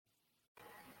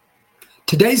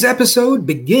Today's episode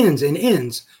begins and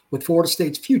ends with Florida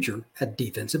State's future at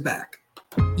defensive back.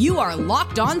 You are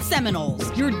Locked On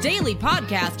Seminoles, your daily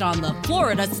podcast on the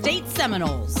Florida State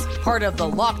Seminoles, part of the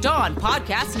Locked On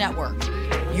Podcast Network.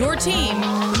 Your team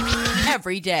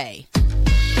every day.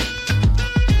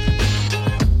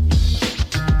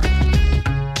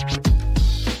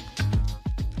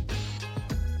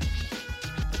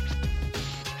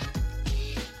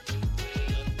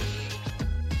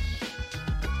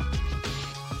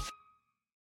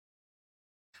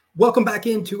 Welcome back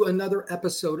into another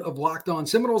episode of Locked On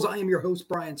Seminoles. I am your host,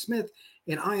 Brian Smith,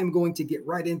 and I am going to get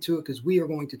right into it because we are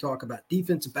going to talk about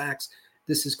defensive backs.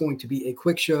 This is going to be a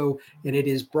quick show, and it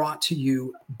is brought to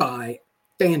you by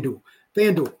FanDuel.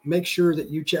 FanDuel, make sure that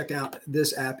you check out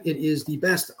this app. It is the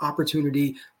best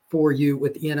opportunity for you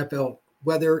with the NFL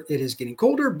weather. It is getting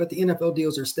colder, but the NFL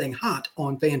deals are staying hot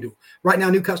on FanDuel. Right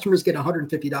now, new customers get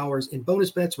 $150 in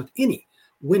bonus bets with any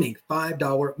winning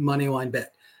 $5 moneyline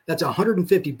bet. That's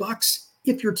 $150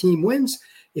 if your team wins.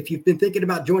 If you've been thinking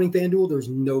about joining FanDuel, there's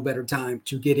no better time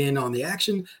to get in on the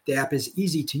action. The app is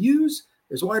easy to use.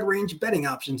 There's a wide range of betting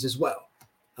options as well.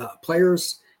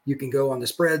 Players, you can go on the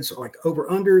spreads like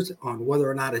over-unders on whether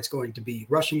or not it's going to be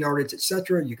rushing yardage,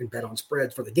 etc. You can bet on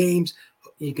spreads for the games.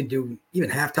 You can do even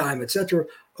halftime, etc.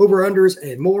 Over-unders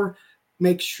and more.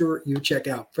 Make sure you check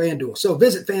out FanDuel. So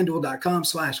visit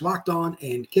FanDuel.com/lockedon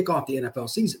and kick off the NFL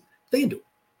season. FanDuel,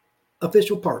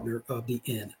 official partner of the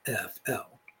NFL.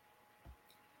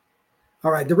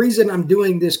 All right, the reason I'm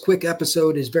doing this quick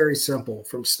episode is very simple.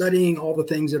 From studying all the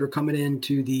things that are coming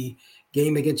into the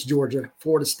game against Georgia,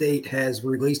 Florida State has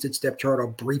released its depth chart. I'll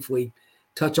briefly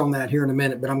touch on that here in a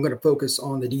minute, but I'm going to focus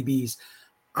on the DBs.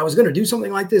 I was going to do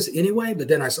something like this anyway, but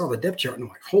then I saw the depth chart and I'm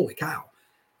like, holy cow.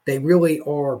 They really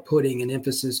are putting an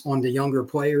emphasis on the younger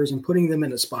players and putting them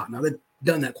in a spot. Now, they've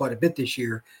done that quite a bit this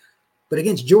year, but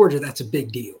against Georgia, that's a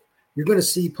big deal. You're going to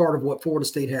see part of what Florida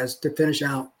State has to finish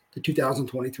out the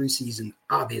 2023 season,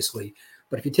 obviously.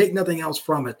 But if you take nothing else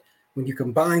from it, when you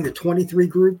combine the 23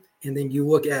 group and then you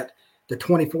look at the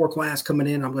 24 class coming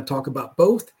in, I'm going to talk about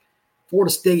both. Florida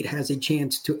State has a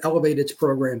chance to elevate its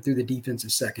program through the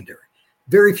defensive secondary.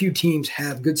 Very few teams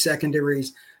have good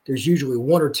secondaries. There's usually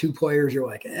one or two players you're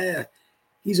like,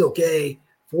 he's okay.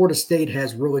 Florida State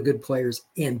has really good players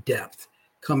in depth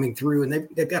coming through, and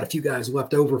they've got a few guys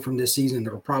left over from this season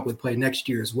that will probably play next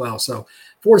year as well. So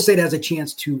Florida State has a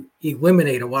chance to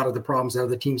eliminate a lot of the problems that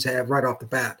other teams have right off the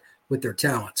bat with their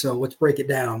talent. So let's break it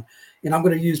down. And I'm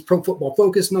going to use Pro Football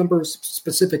Focus numbers,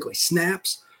 specifically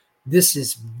snaps. This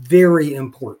is very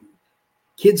important.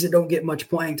 Kids that don't get much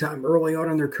playing time early on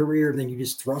in their career, then you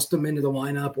just thrust them into the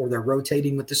lineup or they're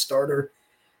rotating with the starter.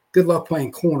 Good luck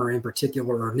playing corner in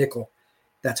particular or nickel.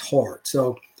 That's hard.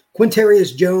 So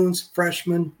Quintarius Jones,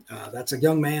 freshman, that's a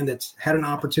young man that's had an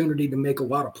opportunity to make a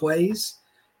lot of plays.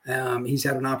 He's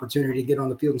had an opportunity to get on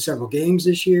the field in several games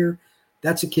this year.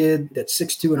 That's a kid that's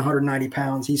 6'2" and 190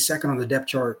 pounds. He's second on the depth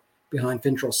chart behind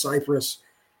Fintrell Cypress.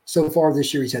 So far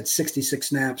this year, he's had 66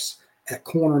 snaps at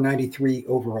corner, 93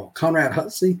 overall. Conrad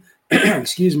Hussey,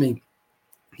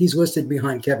 he's listed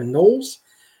behind Kevin Knowles.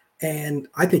 And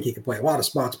I think he could play a lot of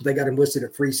spots, but they got him listed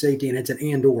at free safety, and it's an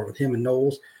and/or with him and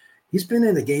Knowles. He's been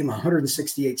in the game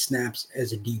 168 snaps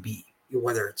as a DB,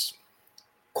 whether it's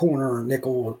corner,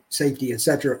 nickel, safety,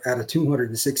 etc., out of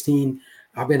 216.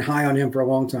 I've been high on him for a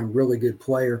long time. Really good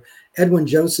player. Edwin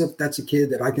Joseph, that's a kid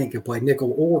that I think can play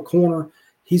nickel or corner.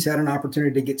 He's had an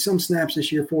opportunity to get some snaps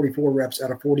this year, 44 reps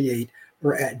out of 48,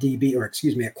 or at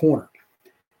corner.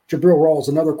 Jabril Rawls,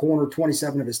 another corner,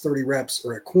 27 of his 30 reps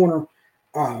are at corner.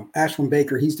 Ashwin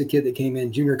Baker, he's the kid that came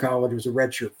in junior college, was a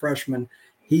redshirt freshman.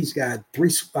 He's got 3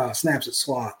 snaps at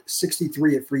slot,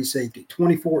 63 at free safety,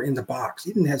 24 in the box. He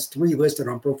even has 3 listed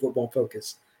on Pro Football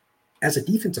Focus as a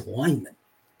defensive lineman.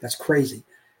 That's crazy.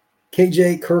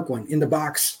 KJ Kirkland in the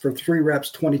box for 3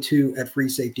 reps, 22 at free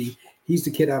safety. He's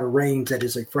the kid out of Raines that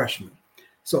is a freshman.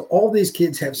 So all these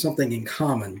kids have something in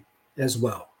common as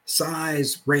well.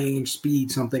 Size, range, speed,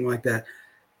 something like that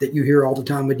you hear all the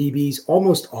time with DBs.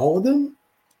 Almost all of them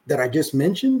that I just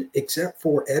mentioned, except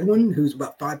for Edwin, who's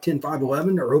about 5'10",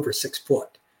 5'11", or over 6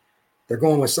 foot. They're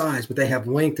going with size, but they have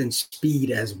length and speed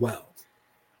as well.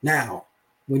 Now,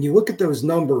 when you look at those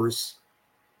numbers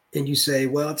and you say,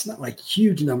 well, it's not like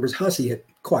huge numbers. Hussey had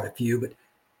quite a few, but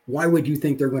why would you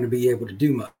think they're going to be able to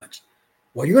do much?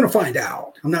 Well, you're going to find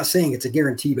out. I'm not saying it's a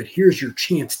guarantee, but here's your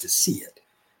chance to see it.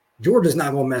 Georgia's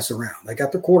not going to mess around. They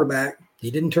got the quarterback. He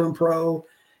didn't turn pro.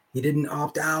 He didn't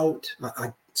opt out.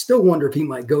 I still wonder if he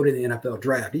might go to the NFL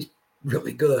draft. He's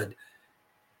really good.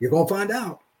 You're going to find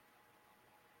out.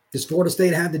 Does Florida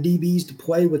State have the DBs to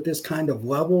play with this kind of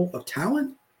level of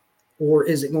talent? Or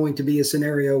is it going to be a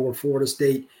scenario where Florida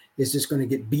State is just going to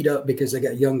get beat up because they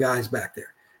got young guys back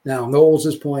there? Now, Knowles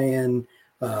is playing,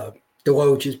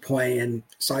 Deloach is playing,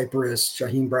 Cypress,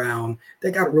 Shaheem Brown. They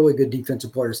got really good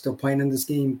defensive players still playing in this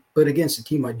game. But against a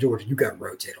team like Georgia, you got to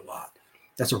rotate a lot.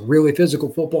 That's a really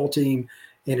physical football team,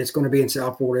 and it's going to be in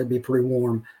South Florida. It'd be pretty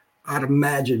warm. I'd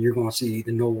imagine you're going to see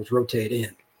the Knowles rotate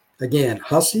in. Again,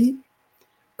 Hussey,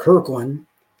 Kirkland.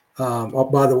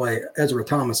 By the way, Ezra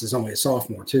Thomas is only a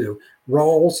sophomore too.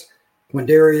 Rawls,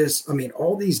 Quindarius. I mean,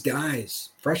 all these guys,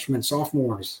 freshmen,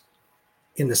 sophomores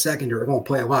in the secondary, are going to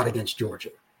play a lot against Georgia.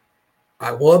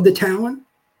 I love the talent.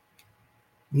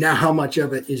 Now, how much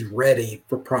of it is ready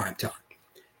for prime time?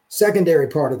 Secondary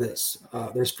part of this,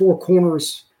 there's 4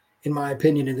 corners, in my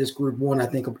opinion, in this group. One, I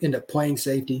think, will end up playing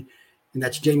safety, and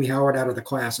that's Jamie Howard out of the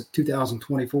class of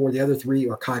 2024. The other 3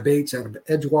 are Kai Bates out of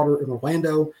Edgewater in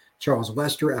Orlando, Charles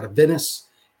Lester out of Venice,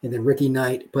 and then Ricky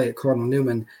Knight played at Cardinal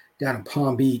Newman down in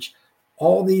Palm Beach.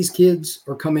 All these kids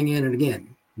are coming in, and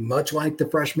again, much like the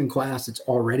freshman class that's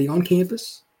already on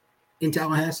campus in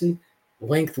Tallahassee,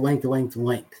 length.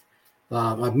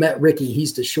 I've met Ricky.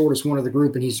 He's the shortest one of the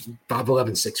group, and he's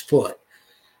 5'11", 6 foot.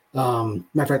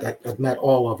 Matter of fact, I've met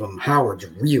all of them. Howard's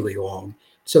really long.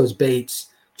 So is Bates.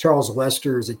 Charles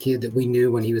Lester is a kid that we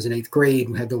knew when he was in 8th grade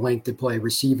and had the length to play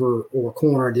receiver or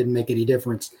corner. It didn't make any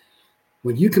difference.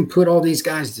 When you can put all these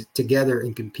guys together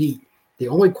and compete, the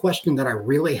only question that I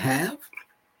really have,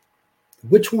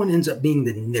 which one ends up being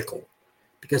the nickel?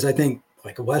 Because I think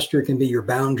like Lester can be your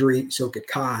boundary, so could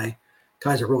Kai.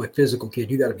 Kai's a really physical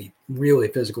kid. You got to be really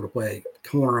physical to play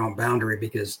corner on boundary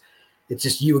because it's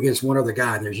just you against one other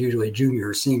guy, and there's usually a junior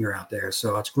or senior out there.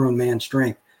 So it's grown man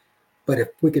strength. But if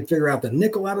we could figure out the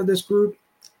nickel out of this group,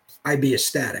 I'd be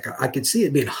ecstatic. I could see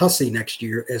it being Hussey next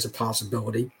year as a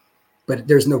possibility, but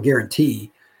there's no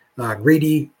guarantee.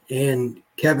 Greedy and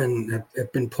Kevin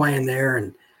have been playing there,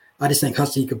 and I just think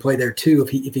Hussey could play there too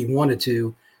if he wanted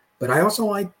to. But I also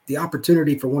like the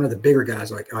opportunity for one of the bigger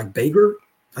guys like Baker.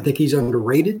 I think he's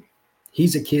underrated.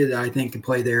 He's a kid that I think can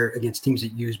play there against teams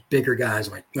that use bigger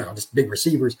guys like, just big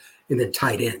receivers and then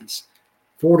tight ends.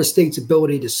 Florida State's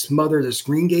ability to smother the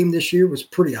screen game this year was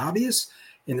pretty obvious,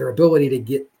 and their ability to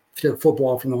get to the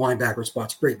football from the linebacker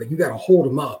spot's great, but you got to hold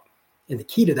them up. And the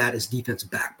key to that is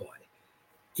defensive back play.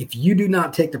 If you do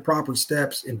not take the proper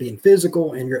steps in being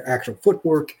physical and your actual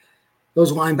footwork,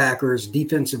 those linebackers,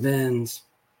 defensive ends,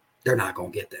 they're not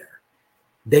going to get there.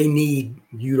 They need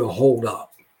you to hold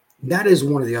up. That is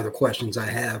one of the other questions I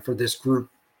have for this group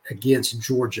against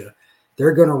Georgia.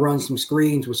 They're going to run some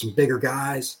screens with some bigger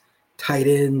guys, tight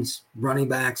ends, running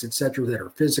backs, etc., that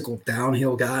are physical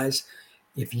downhill guys.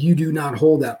 If you do not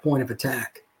hold that point of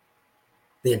attack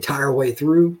the entire way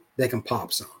through, they can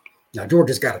pop some. Now,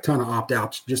 Georgia's got a ton of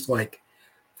opt-outs, just like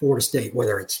Florida State,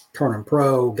 whether it's turning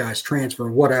pro, guys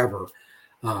transferring, whatever.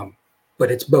 But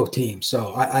it's both teams.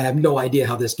 So I have no idea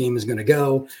how this game is going to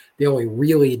go. The only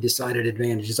really decided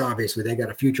advantage is obviously they got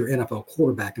a future NFL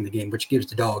quarterback in the game, which gives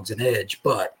the Dogs an edge.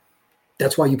 But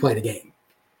that's why you play the game.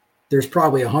 There's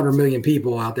probably 100 million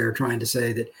people out there trying to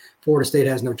say that Florida State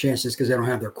has no chances because they don't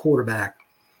have their quarterback.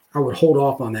 I would hold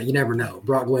off on that. You never know.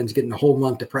 Brock Glenn's getting a whole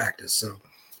month to practice, so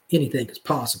anything is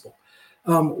possible.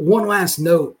 One last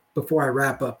note before I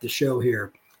wrap up the show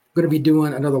here. I'm going to be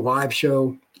doing another live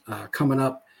show coming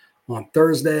up on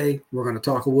Thursday. We're going to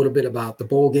talk a little bit about the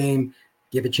bowl game,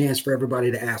 give a chance for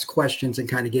everybody to ask questions and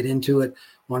kind of get into it.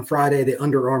 On Friday, the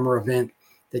Under Armour event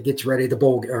that gets ready, the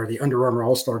bowl or the Under Armour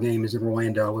All-Star game is in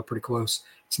Orlando. We're pretty close.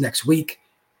 It's next week.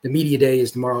 The media day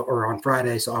is tomorrow or on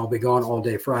Friday, so I'll be gone all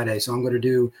day Friday. So I'm going to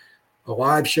do a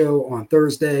live show on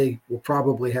Thursday. We'll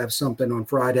probably have something on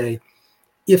Friday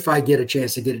if I get a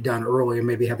chance to get it done earlier,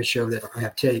 maybe have a show that I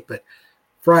have tape. But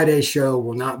Friday's show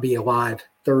will not be a live.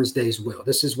 Thursday's will.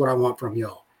 This is what I want from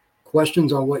y'all.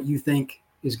 Questions on what you think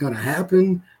is going to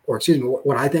happen, or excuse me,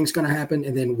 what I think is going to happen,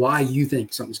 and then why you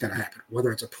think something's going to happen.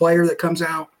 Whether it's a player that comes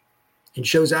out and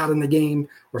shows out in the game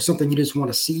or something you just want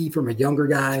to see from a younger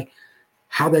guy,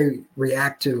 how they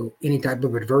react to any type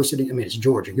of adversity. I mean, it's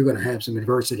Georgia. You're going to have some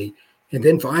adversity. And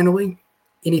then finally,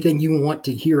 anything you want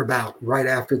to hear about right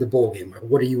after the bowl game. Like,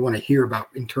 what do you want to hear about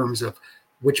in terms of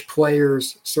which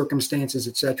players, circumstances,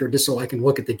 et cetera, just so I can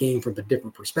look at the game from a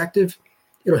different perspective.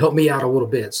 It'll help me out a little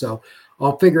bit. So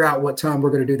I'll figure out what time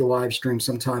we're going to do the live stream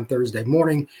sometime Thursday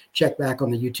morning. Check back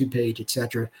on the YouTube page, et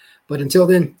cetera. But until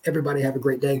then, everybody have a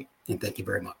great day, and thank you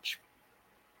very much.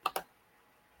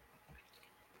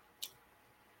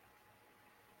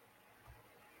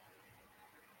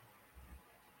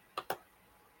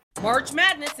 March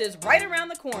Madness is right around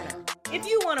the corner. If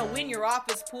you want to win your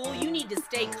office pool, you need to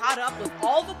stay caught up with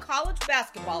all the college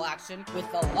basketball action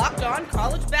with the Locked On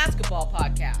College Basketball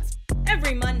Podcast.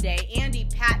 Every Monday, Andy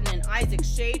Patton and Isaac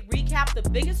Shade recap the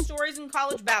biggest stories in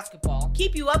college basketball,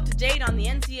 keep you up to date on the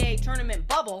NCAA tournament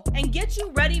bubble, and get you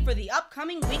ready for the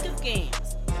upcoming week of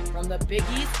games. From the Big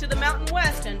East to the Mountain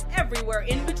West and everywhere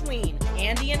in between,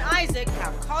 Andy and Isaac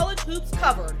have college hoops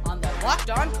covered on the Locked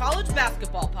On College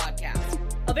Basketball Podcast.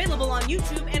 Available on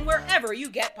YouTube and wherever you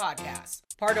get podcasts.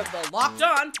 Part of the Locked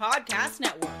On Podcast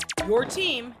Network. Your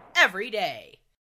team every day.